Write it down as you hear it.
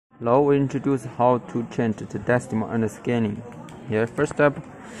Now we introduce how to change the decimal and the scanning. Here, first step,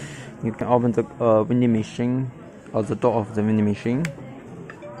 you can open the vending machine or the door of the vending machine.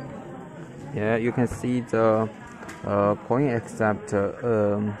 Here you can see the coin accept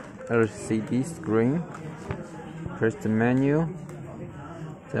LCD screen. Press the menu,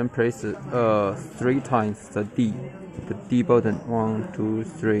 then press 3 times the D button. 1, 2,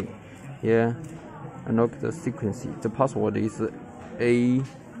 3. Here, unlock the sequence. The password is A,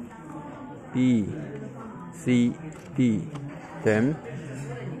 B, C, D. Then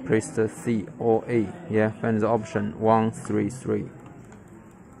press the C or A. Yeah, find the option 1, 3, 3.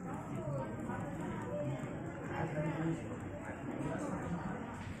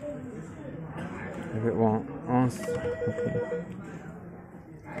 Okay.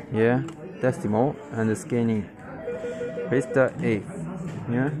 Yeah, decimal and scanning. Press the A.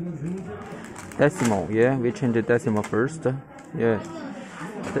 Yeah, decimal. Yeah, we change the decimal first. Yeah,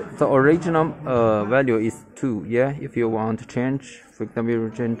 the original value is 2. Yeah, if you want to change, for example, you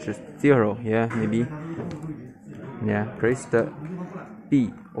change 0. Yeah, maybe. Yeah, press the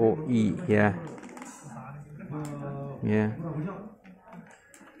B or E. Yeah. Yeah.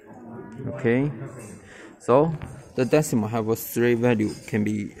 Okay. So the decimal have a 3 value can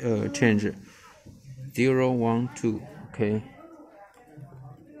be changed. 0, 1, 2. Okay.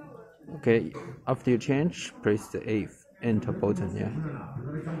 Okay. After you change, press the A enter button. Yeah.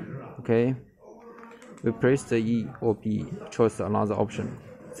 Okay. We press the E or B. Choose another option.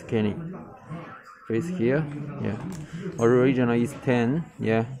 Scanning. Press here. Yeah. Original is 10.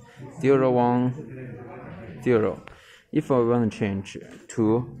 Yeah. 0, 1, 0. If I want to change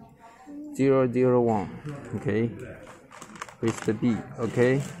to 0, 0, 1. Okay. Press the B.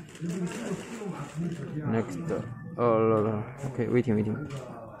 Okay. Next. Okay. Waiting.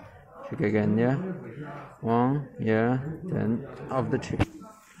 Check again. Yeah. 1. Yeah. Then after check.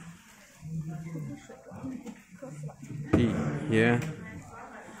 B. Yeah.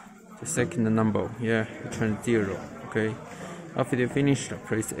 The second number. Yeah. Return 0. Okay. After you finish,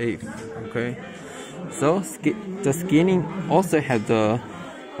 press A. Okay. So the scanning also has the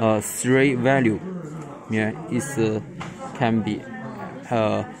 3 value. Yeah, it can be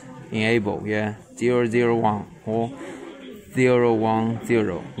enabled. Yeah, 0, 0, 1 or 0, 1,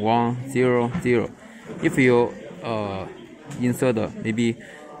 0, 1, 0, 0. If you insert maybe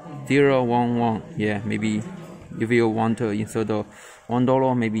 0, 1, 1. Yeah, maybe if you want to insert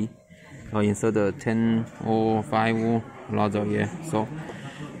 $1, maybe insert 10 or 5 or another. Yeah, so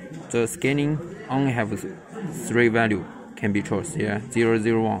the scanning only have 3 value can be chosen. Yeah, 0,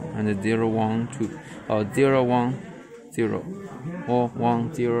 0, 1 and 0, 1, 2, or 0, 1, 0 or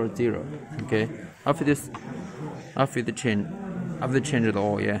 1, 0, 0. Okay. After the change it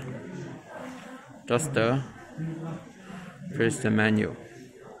all. Yeah, just press the menu.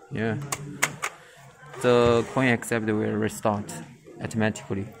 Yeah, the coin accept will restart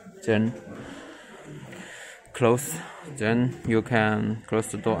automatically. Then close. Then you can close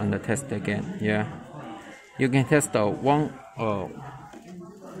the door and test again. Yeah, you can test one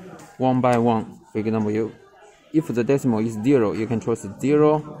by one. For example, if the decimal is 0, you can choose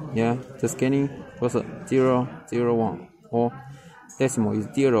 0. Yeah, the scanning was 0, 0, 1. Or decimal is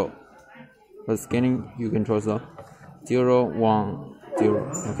 0. For scanning, you can choose 0, 1,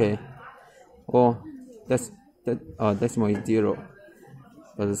 0. Okay. Or decimal is 0.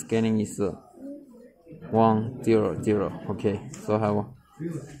 But the scanning is 1, 0, 0. Okay. So have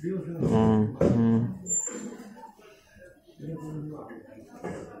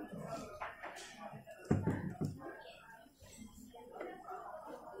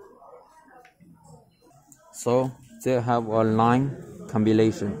So they have a line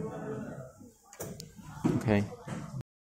combination. Okay.